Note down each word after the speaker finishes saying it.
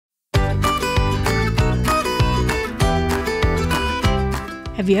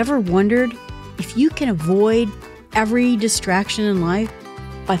Have you ever wondered if you can avoid every distraction in life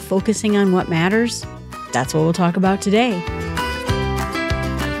by focusing on what matters? That's what we'll talk about today.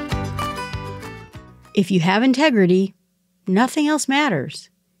 If you have integrity, nothing else matters.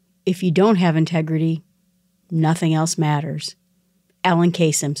 If you don't have integrity, nothing else matters. Ellen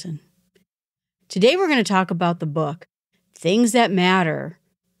K. Simpson. Today we're going to talk about the book, Things That Matter,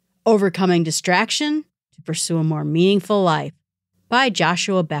 Overcoming Distraction to Pursue a More Meaningful Life by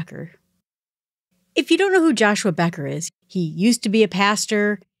Joshua Becker. If you don't know who Joshua Becker is, he used to be a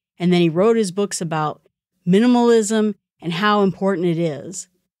pastor, and then he wrote his books about minimalism and how important it is.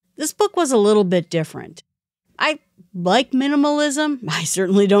 This book was a little bit different. I like minimalism. I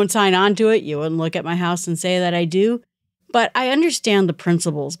certainly don't sign on to it. You wouldn't look at my house and say that I do. But I understand the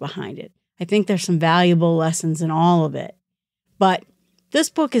principles behind it. I think there's some valuable lessons in all of it. But this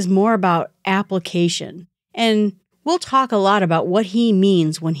book is more about application. And we'll talk a lot about what he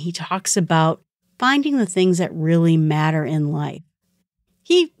means when he talks about finding the things that really matter in life.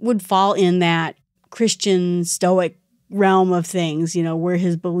 He would fall in that Christian Stoic realm of things, where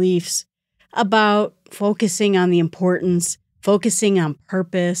his beliefs about focusing on the importance, focusing on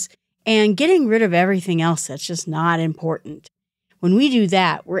purpose, and getting rid of everything else that's just not important. When we do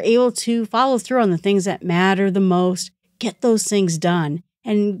that, we're able to follow through on the things that matter the most, get those things done,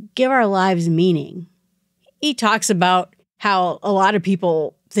 and give our lives meaning. He talks about how a lot of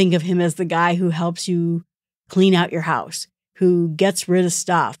people think of him as the guy who helps you clean out your house, who gets rid of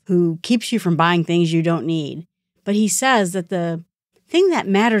stuff, who keeps you from buying things you don't need. But he says that the thing that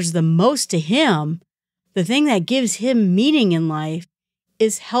matters the most to him, the thing that gives him meaning in life,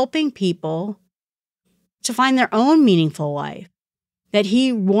 is helping people to find their own meaningful life. That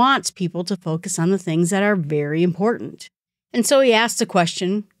he wants people to focus on the things that are very important. And so he asks the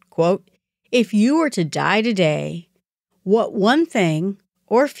question, quote, if you were to die today, what one thing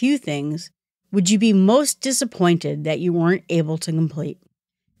or few things would you be most disappointed that you weren't able to complete?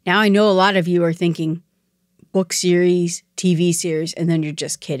 Now, I know a lot of you are thinking book series, TV series, and then you're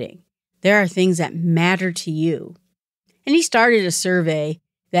just kidding. There are things that matter to you. And he started a survey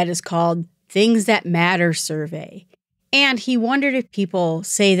that is called Things That Matter Survey. And he wondered if people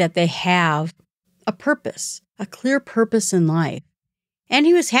say that they have a purpose, a clear purpose in life. And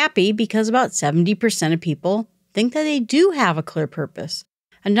he was happy because about 70% of people think that they do have a clear purpose.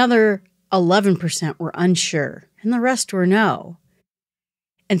 Another 11% were unsure, and the rest were no.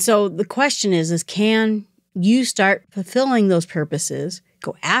 And so the question is can you start fulfilling those purposes,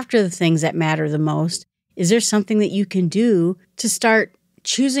 go after the things that matter the most? Is there something that you can do to start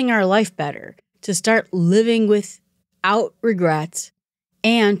choosing our life better, to start living without regrets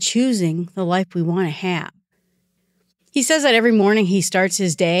and choosing the life we want to have? He says that every morning he starts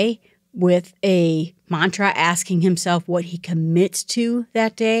his day with a mantra asking himself what he commits to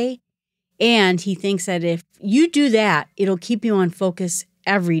that day. And he thinks that if you do that, it'll keep you on focus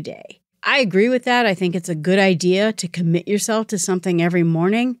every day. I agree with that. I think it's a good idea to commit yourself to something every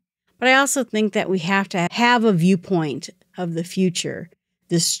morning. But I also think that we have to have a viewpoint of the future,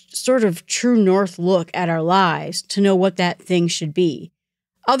 this sort of true north look at our lives to know what that thing should be.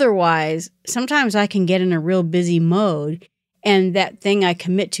 Otherwise, sometimes I can get in a real busy mode, and that thing I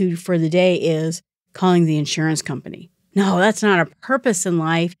commit to for the day is calling the insurance company. No, that's not a purpose in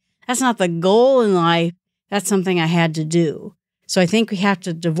life. That's not the goal in life. That's something I had to do. So I think we have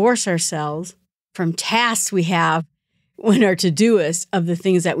to divorce ourselves from tasks we have on our to-do-list of the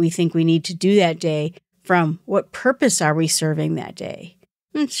things that we think we need to do that day from what purpose are we serving that day.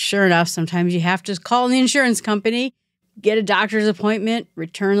 And sure enough, sometimes you have to call the insurance company, get a doctor's appointment,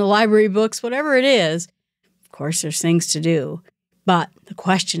 return the library books, whatever it is. Of course, there's things to do. But the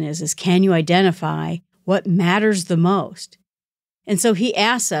question is can you identify what matters the most? And so he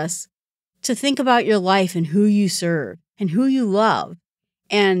asks us to think about your life and who you serve and who you love.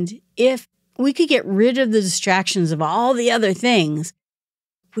 And if we could get rid of the distractions of all the other things,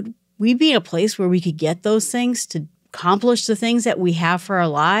 would we be in a place where we could get those things to accomplish the things that we have for our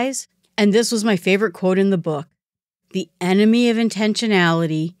lives? And this was my favorite quote in the book. The enemy of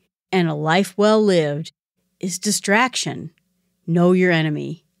intentionality and a life well lived is distraction. Know your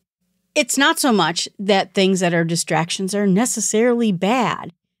enemy. It's not so much that things that are distractions are necessarily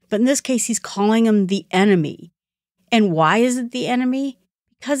bad, but in this case, he's calling them the enemy. And why is it the enemy?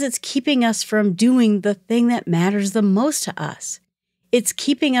 Because it's keeping us from doing the thing that matters the most to us. It's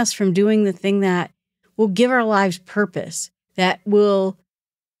keeping us from doing the thing that will give our lives purpose, that will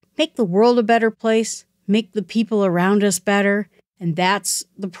make the world a better place, make the people around us better. And that's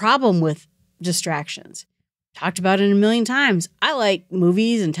the problem with distractions. Talked about it a million times. I like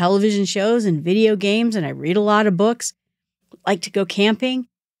movies and television shows and video games, and I read a lot of books. Like to go camping.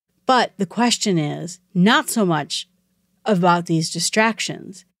 But the question is not so much about these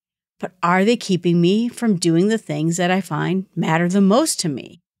distractions, but are they keeping me from doing the things that I find matter the most to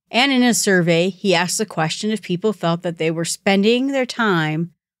me? And in a survey, he asked the question if people felt that they were spending their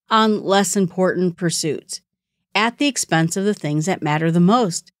time on less important pursuits at the expense of the things that matter the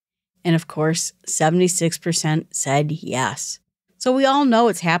most. And of course, 76% said yes. So we all know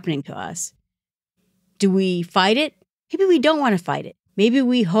it's happening to us. Do we fight it? Maybe we don't want to fight it. Maybe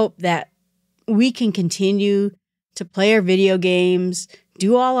we hope that we can continue to play our video games,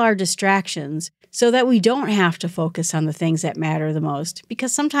 do all our distractions, so that we don't have to focus on the things that matter the most.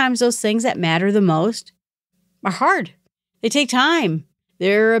 Because sometimes those things that matter the most are hard. They take time.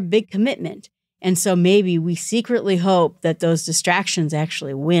 They're a big commitment. And so maybe we secretly hope that those distractions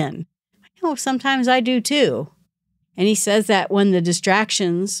actually win. I know sometimes I do too. And he says that when the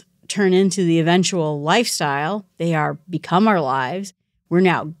distractions turn into the eventual lifestyle, they become our lives. We're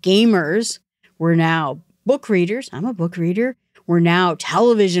now gamers. We're now book readers. I'm a book reader. We're now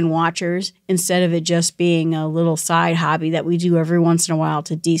television watchers instead of it just being a little side hobby that we do every once in a while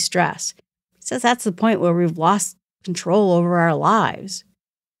to de-stress. He says that's the point where we've lost control over our lives.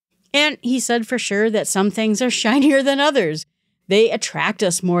 And he said for sure that some things are shinier than others. They attract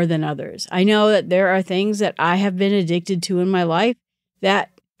us more than others. I know that there are things that I have been addicted to in my life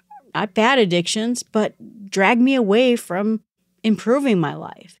that not bad addictions, but drag me away from improving my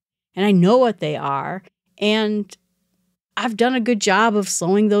life. And I know what they are. And I've done a good job of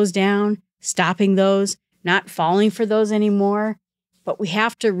slowing those down, stopping those, not falling for those anymore. But we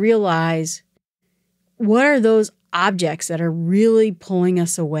have to realize, what are those objects that are really pulling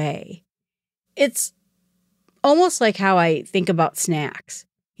us away? It's almost like how I think about snacks.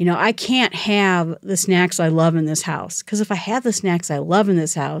 You know, I can't have the snacks I love in this house, because if I have the snacks I love in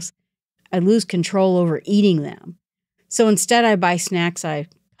this house, I lose control over eating them. So instead, I buy snacks I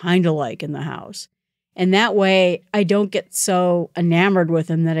kind of like in the house. And that way, I don't get so enamored with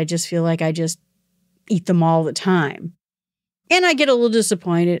them that I just feel like I just eat them all the time. And I get a little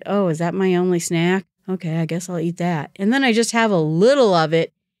disappointed. Oh, is that my only snack? Okay, I guess I'll eat that. And then I just have a little of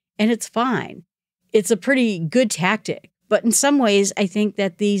it, and it's fine. It's a pretty good tactic. But in some ways, I think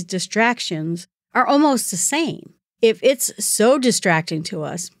that these distractions are almost the same. If it's so distracting to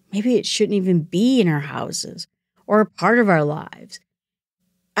us, maybe it shouldn't even be in our houses or a part of our lives.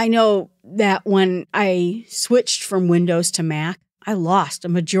 I know that when I switched from Windows to Mac, I lost a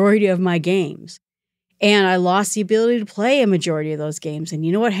majority of my games. And I lost the ability to play a majority of those games. And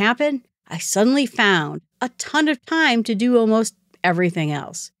you know what happened? I suddenly found a ton of time to do almost everything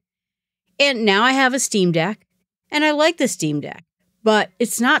else. And now I have a Steam Deck, and I like the Steam Deck. But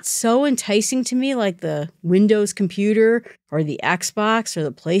it's not so enticing to me like the Windows computer or the Xbox or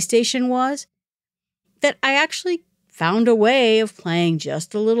the PlayStation was, that I actually found a way of playing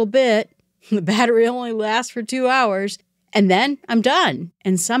just a little bit. The battery only lasts for 2 hours, and then I'm done.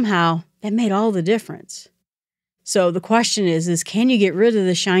 And somehow that made all the difference. So the question is can you get rid of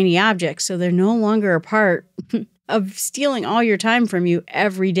the shiny objects so they're no longer a part of stealing all your time from you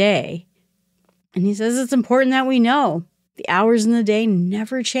every day? And he says it's important that we know the hours in the day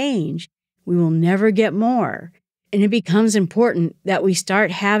never change. We will never get more. And it becomes important that we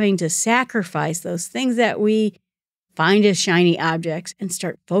start having to sacrifice those things that we find as shiny objects and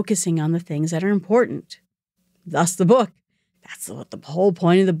start focusing on the things that are important. Thus the book. That's what the whole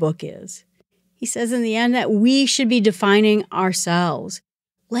point of the book is. He says in the end that we should be defining ourselves,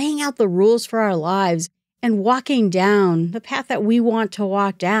 laying out the rules for our lives, and walking down the path that we want to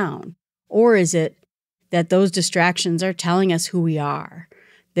walk down. Or is it that those distractions are telling us who we are?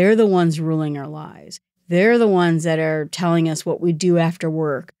 They're the ones ruling our lives. They're the ones that are telling us what we do after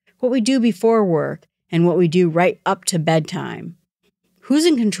work, what we do before work, and what we do right up to bedtime. Who's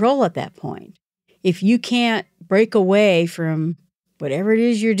in control at that point? If you can't break away from whatever it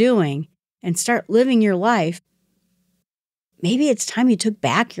is you're doing and start living your life, maybe it's time you took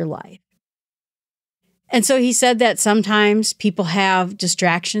back your life. And so he said that sometimes people have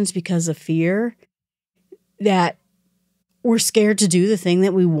distractions because of fear, that we're scared to do the thing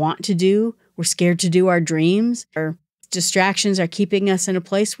that we want to do. We're scared to do our dreams. Our distractions are keeping us in a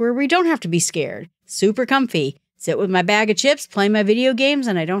place where we don't have to be scared. Super comfy. Sit with my bag of chips, play my video games,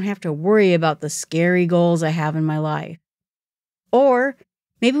 and I don't have to worry about the scary goals I have in my life. Or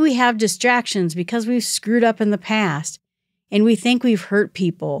maybe we have distractions because we've screwed up in the past and we think we've hurt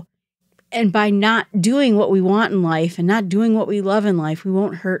people. And by not doing what we want in life and not doing what we love in life, we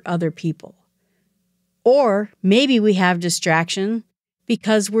won't hurt other people. Or maybe we have distraction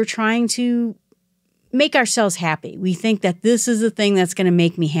because we're trying to make ourselves happy. We think that this is the thing that's going to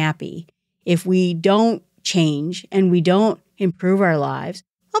make me happy. If we don't change and we don't improve our lives,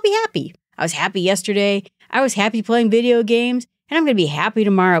 I'll be happy. I was happy yesterday. I was happy playing video games, and I'm going to be happy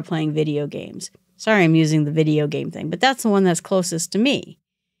tomorrow playing video games. Sorry, I'm using the video game thing, but that's the one that's closest to me.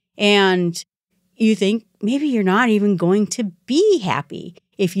 And you think maybe you're not even going to be happy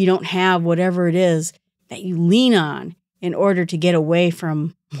if you don't have whatever it is that you lean on in order to get away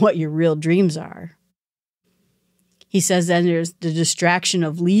from what your real dreams are. He says then there's the distraction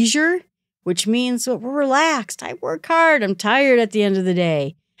of leisure, which means we're relaxed. I work hard. I'm tired at the end of the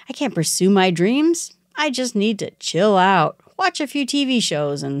day. I can't pursue my dreams. I just need to chill out, watch a few TV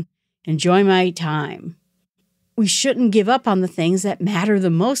shows, and enjoy my time. We shouldn't give up on the things that matter the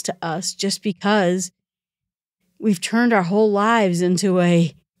most to us just because we've turned our whole lives into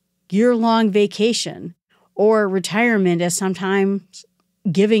a year-long vacation or retirement as sometimes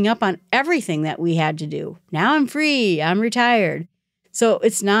giving up on everything that we had to do. Now I'm free. I'm retired. So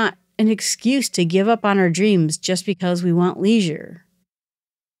it's not an excuse to give up on our dreams just because we want leisure.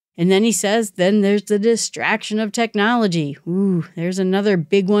 And then he says, then there's the distraction of technology. Ooh, there's another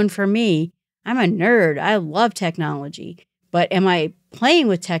big one for me. I'm a nerd. I love technology. But am I playing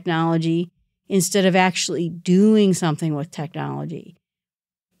with technology instead of actually doing something with technology?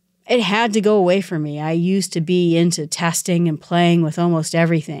 It had to go away from me. I used to be into testing and playing with almost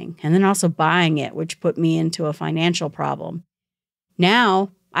everything, and then also buying it, which put me into a financial problem.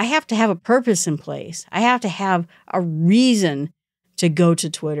 Now, I have to have a purpose in place. I have to have a reason to go to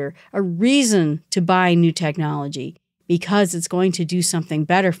Twitter, a reason to buy new technology, because it's going to do something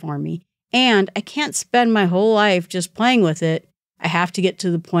better for me. And I can't spend my whole life just playing with it. I have to get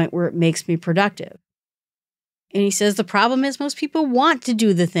to the point where it makes me productive. And he says the problem is most people want to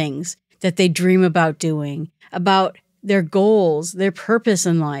do the things that they dream about doing, about their goals, their purpose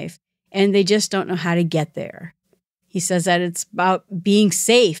in life, and they just don't know how to get there. He says that it's about being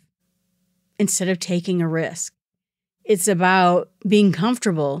safe instead of taking a risk. It's about being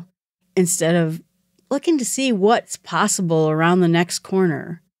comfortable instead of looking to see what's possible around the next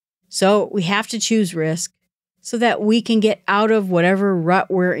corner. So we have to choose risk so that we can get out of whatever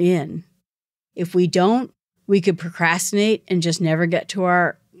rut we're in. If we don't, we could procrastinate and just never get to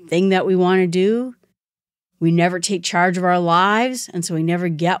our thing that we want to do. We never take charge of our lives, and so we never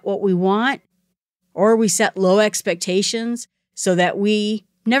get what we want. Or we set low expectations so that we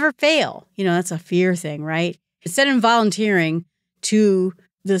never fail. That's a fear thing, right? Instead of volunteering to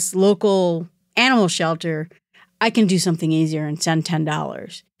this local animal shelter, I can do something easier and send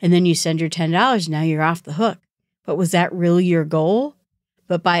 $10. And then you send your $10, now you're off the hook. But was that really your goal?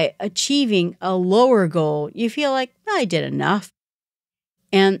 But by achieving a lower goal, you feel like, I did enough.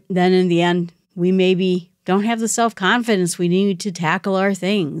 And then in the end, we maybe don't have the self-confidence we need to tackle our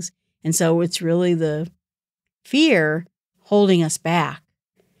things. And so it's really the fear holding us back.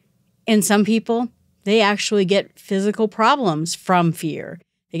 And some people, they actually get physical problems from fear.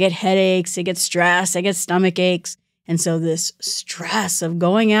 They get headaches, they get stress, they get stomach aches. And so this stress of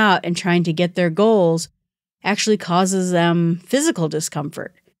going out and trying to get their goals actually causes them physical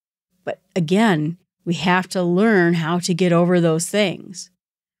discomfort. But again, we have to learn how to get over those things.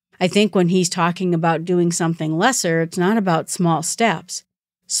 I think when he's talking about doing something lesser, it's not about small steps.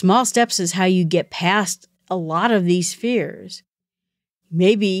 Small steps is how you get past a lot of these fears.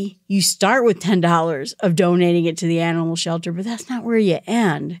 Maybe you start with $10 of donating it to the animal shelter, but that's not where you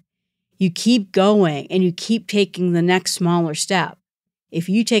end. You keep going and you keep taking the next smaller step. If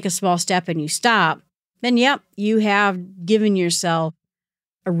you take a small step and you stop, then yep, you have given yourself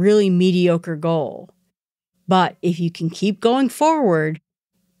a really mediocre goal. But if you can keep going forward,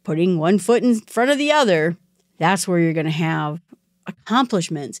 putting one foot in front of the other, that's where you're going to have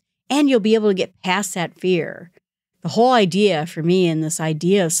accomplishments and you'll be able to get past that fear. The whole idea for me in this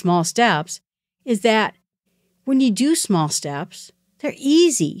idea of small steps is that when you do small steps, they're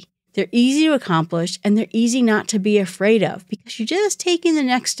easy. They're easy to accomplish and they're easy not to be afraid of because you're just taking the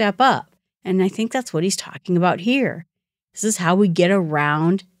next step up. And I think that's what he's talking about here. This is how we get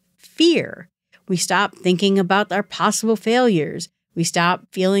around fear. We stop thinking about our possible failures. We stop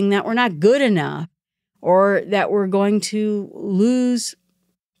feeling that we're not good enough or that we're going to lose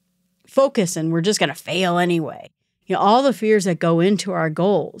focus and we're just going to fail anyway. All the fears that go into our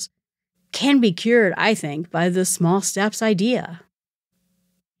goals can be cured, I think, by the small steps idea.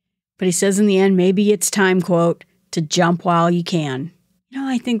 But he says in the end, maybe it's time, quote, to jump while you can.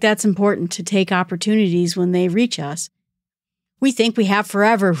 I think that's important to take opportunities when they reach us. We think we have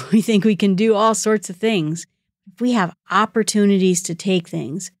forever. We think we can do all sorts of things. If we have opportunities to take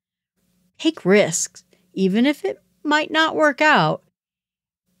things, take risks, even if it might not work out,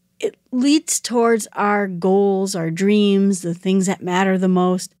 it leads towards our goals, our dreams, the things that matter the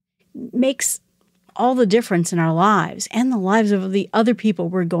most, makes all the difference in our lives and the lives of the other people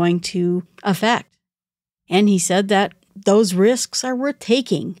we're going to affect. And he said that those risks are worth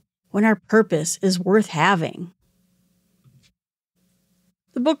taking when our purpose is worth having.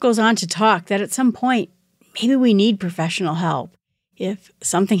 The book goes on to talk that at some point, maybe we need professional help. If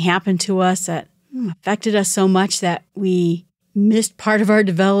something happened to us that affected us so much that we missed part of our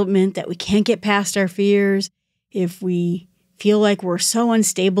development, that we can't get past our fears, if we feel like we're so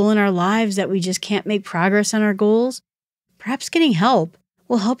unstable in our lives that we just can't make progress on our goals, perhaps getting help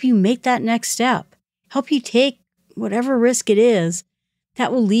will help you make that next step, help you take whatever risk it is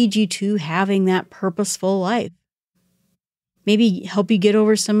that will lead you to having that purposeful life. Maybe help you get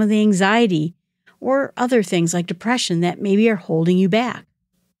over some of the anxiety or other things like depression that maybe are holding you back.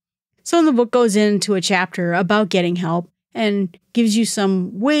 So the book goes into a chapter about getting help and gives you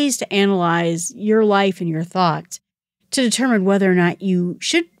some ways to analyze your life and your thoughts to determine whether or not you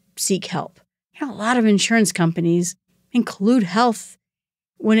should seek help. A lot of insurance companies include health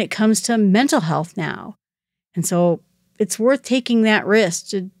when it comes to mental health now. And so it's worth taking that risk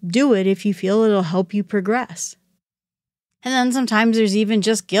to do it if you feel it'll help you progress. And then sometimes there's even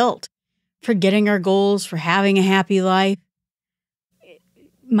just guilt for getting our goals, for having a happy life. It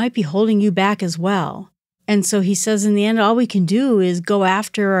might be holding you back as well. And so he says in the end, all we can do is go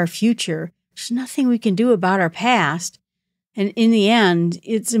after our future. There's nothing we can do about our past. And in the end,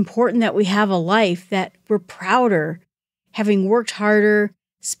 it's important that we have a life that we're prouder, having worked harder,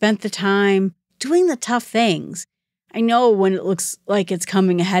 spent the time, doing the tough things. I know when it looks like it's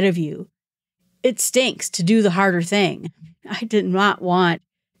coming ahead of you, it stinks to do the harder thing. I did not want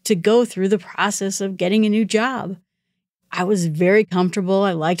to go through the process of getting a new job. I was very comfortable.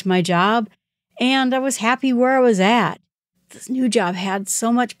 I liked my job, and I was happy where I was at. This new job had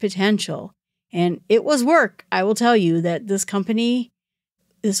so much potential, and it was work. I will tell you that this company,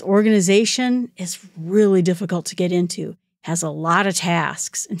 this organization is really difficult to get into. Has a lot of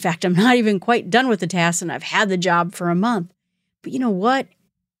tasks. In fact, I'm not even quite done with the tasks, and I've had the job for a month. But you know what?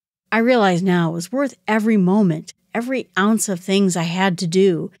 I realize now it was worth every moment, every ounce of things I had to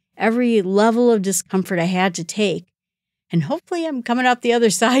do, every level of discomfort I had to take. And hopefully I'm coming out the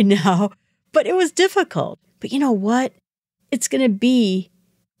other side now, but it was difficult. But you know what? It's going to be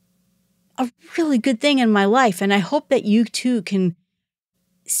a really good thing in my life. And I hope that you too can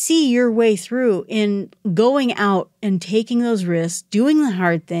see your way through in going out and taking those risks, doing the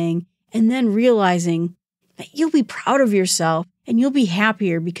hard thing, and then realizing that you'll be proud of yourself and you'll be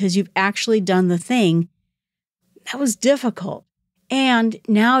happier because you've actually done the thing that was difficult. And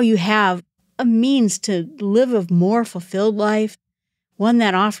now you have a means to live a more fulfilled life, one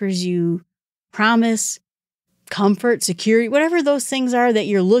that offers you promise, comfort, security, whatever those things are that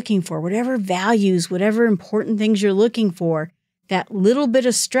you're looking for, whatever values, whatever important things you're looking for. That little bit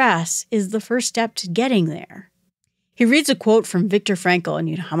of stress is the first step to getting there. He reads a quote from Viktor Frankl, and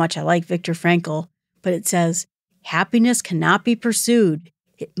you know how much I like Viktor Frankl, but it says, "Happiness cannot be pursued,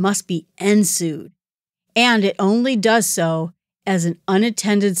 it must be ensued. And it only does so as an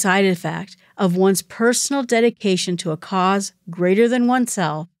unattended side effect of one's personal dedication to a cause greater than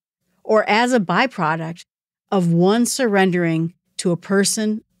oneself, or as a byproduct of one surrendering to a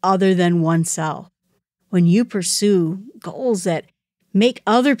person other than oneself." When you pursue goals that make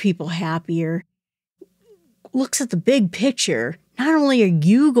other people happier, looks at the big picture, not only are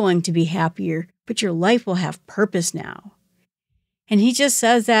you going to be happier, but your life will have purpose now. And he just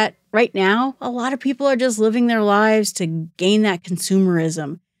says that right now, a lot of people are just living their lives to gain that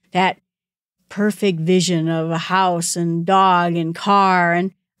consumerism, that perfect vision of a house and dog and car.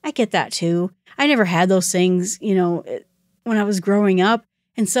 And I get that too. I never had those things, when I was growing up.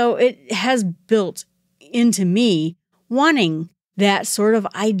 And so it has built into me wanting that sort of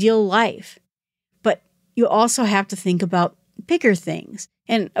ideal life. But you also have to think about bigger things.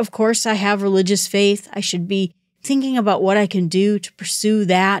 And of course, I have religious faith. I should be thinking about what I can do to pursue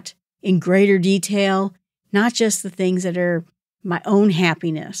that in greater detail, not just the things that are my own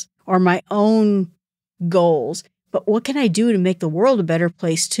happiness or my own goals, but what can I do to make the world a better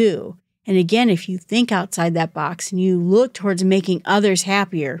place too? And again, if you think outside that box and you look towards making others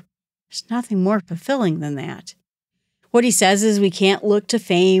happier, there's nothing more fulfilling than that. What he says is we can't look to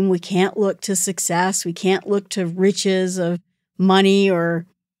fame, we can't look to success, we can't look to riches of money or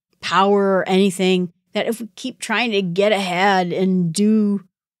power or anything, that if we keep trying to get ahead and do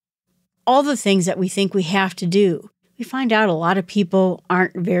all the things that we think we have to do, we find out a lot of people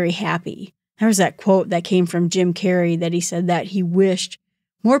aren't very happy. There was that quote that came from Jim Carrey that he said that he wished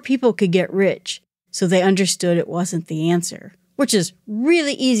more people could get rich so they understood it wasn't the answer. Which is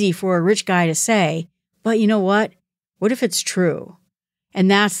really easy for a rich guy to say, but you know what? What if it's true? And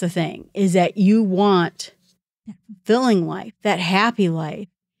that's the thing, is that you want that fulfilling life, that happy life.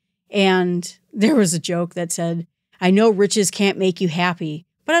 And there was a joke that said, I know riches can't make you happy,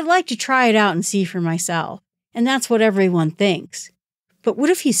 but I'd like to try it out and see for myself. And that's what everyone thinks. But what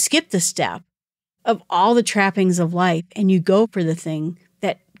if you skip the step of all the trappings of life and you go for the thing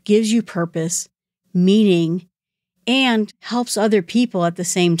that gives you purpose, meaning, and helps other people at the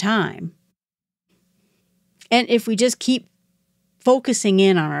same time? And if we just keep focusing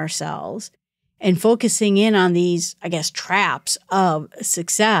in on ourselves and focusing in on these, traps of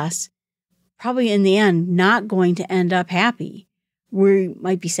success, probably in the end, not going to end up happy. We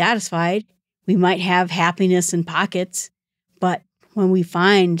might be satisfied. We might have happiness in pockets, but when we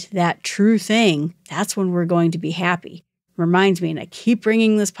find that true thing, that's when we're going to be happy. Reminds me, and I keep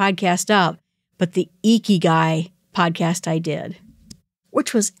bringing this podcast up, but the Ikigai podcast I did,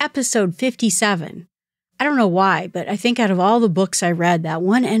 which was episode 57. I don't know why, but I think out of all the books I read, that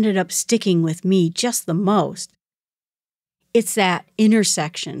one ended up sticking with me just the most. It's that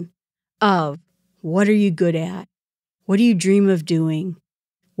intersection of what are you good at? What do you dream of doing?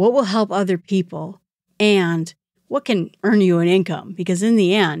 What will help other people? And what can earn you an income? Because in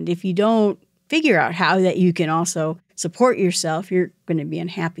the end, if you don't figure out how that you can also support yourself, you're going to be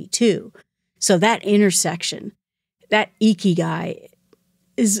unhappy too. So that intersection, that Ikigai,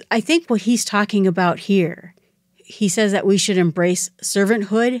 is, I think, what he's talking about here. He says that we should embrace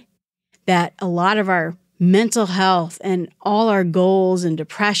servanthood, that a lot of our mental health and all our goals and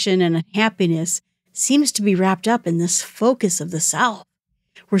depression and unhappiness seems to be wrapped up in this focus of the self.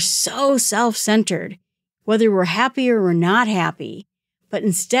 We're so self-centered, whether we're happy or we're not happy. But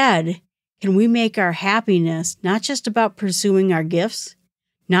instead, can we make our happiness not just about pursuing our gifts,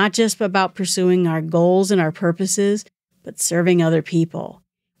 not just about pursuing our goals and our purposes, but serving other people?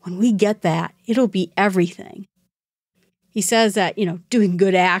 When we get that, it'll be everything. He says that, doing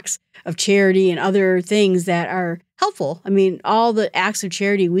good acts of charity and other things that are helpful. I mean, all the acts of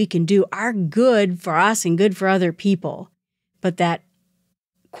charity we can do are good for us and good for other people. But that,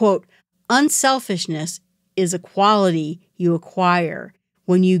 quote, unselfishness is a quality you acquire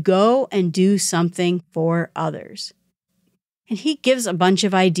when you go and do something for others. And he gives a bunch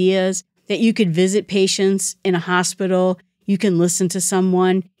of ideas that you could visit patients in a hospital, you can listen to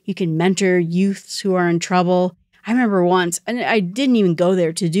someone, you can mentor youths who are in trouble. I remember once, and I didn't even go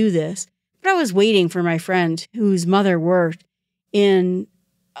there to do this, but I was waiting for my friend whose mother worked in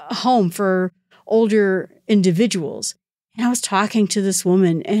a home for older individuals. And I was talking to this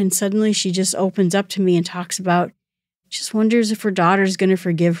woman, and suddenly she just opens up to me and talks about, just wonders if her daughter's going to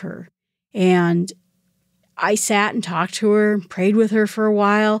forgive her. And I sat and talked to her, prayed with her for a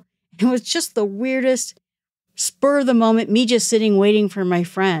while. It was just the weirdest spur of the moment, me just sitting waiting for my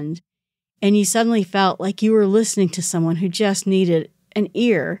friend. And you suddenly felt like you were listening to someone who just needed an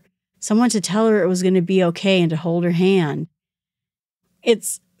ear, someone to tell her it was going to be okay and to hold her hand.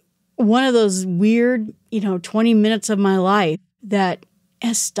 It's one of those weird, 20 minutes of my life that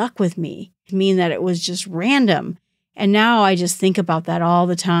has stuck with me. I mean that it was just random. And now I just think about that all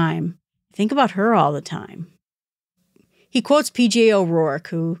the time. Think about her all the time. He quotes P.J. O'Rourke,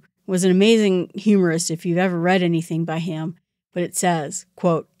 who was an amazing humorist if you've ever read anything by him. But it says,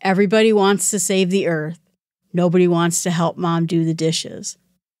 quote, everybody wants to save the earth. Nobody wants to help mom do the dishes.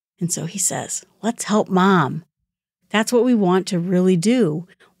 And so he says, let's help mom. That's what we want to really do.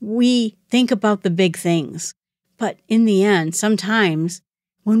 We think about the big things. But in the end, sometimes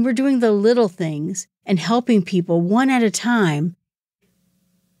when we're doing the little things and helping people one at a time,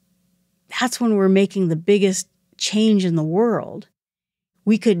 that's when we're making the biggest change in the world.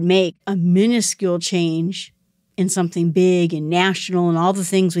 We could make a minuscule change in something big and national and all the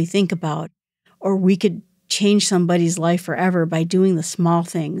things we think about, or we could change somebody's life forever by doing the small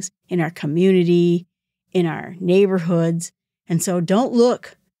things in our community, in our neighborhoods. And so don't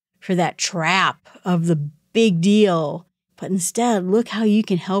look for that trap of the big deal, but instead look how you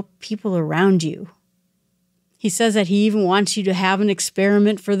can help people around you. He says that he even wants you to have an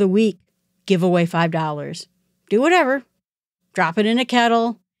experiment for the week. Give away $5. Do whatever. Drop it in a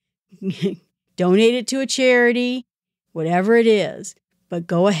kettle. Donate it to a charity. Whatever it is. But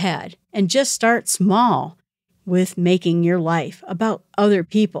go ahead and just start small with making your life about other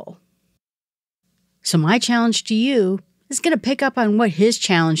people. So my challenge to you is going to pick up on what his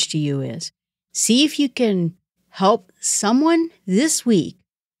challenge to you is. See if you can help someone this week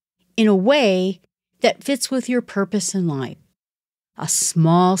in a way that fits with your purpose in life. A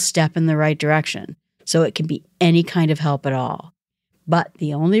small step in the right direction, so it can be any kind of help at all. But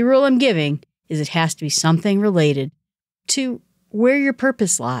the only rule I'm giving is it has to be something related to where your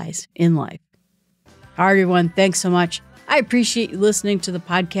purpose lies in life. All right, everyone, thanks so much. I appreciate you listening to the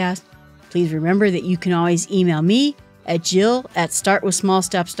podcast. Please remember that you can always email me at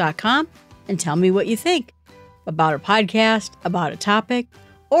jill@startwithsmallsteps.com and tell me what you think about a podcast, about a topic,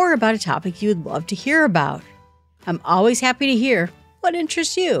 or about a topic you would love to hear about. I'm always happy to hear what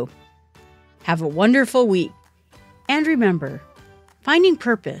interests you. Have a wonderful week. And remember, finding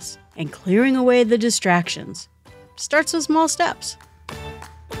purpose and clearing away the distractions starts with small steps.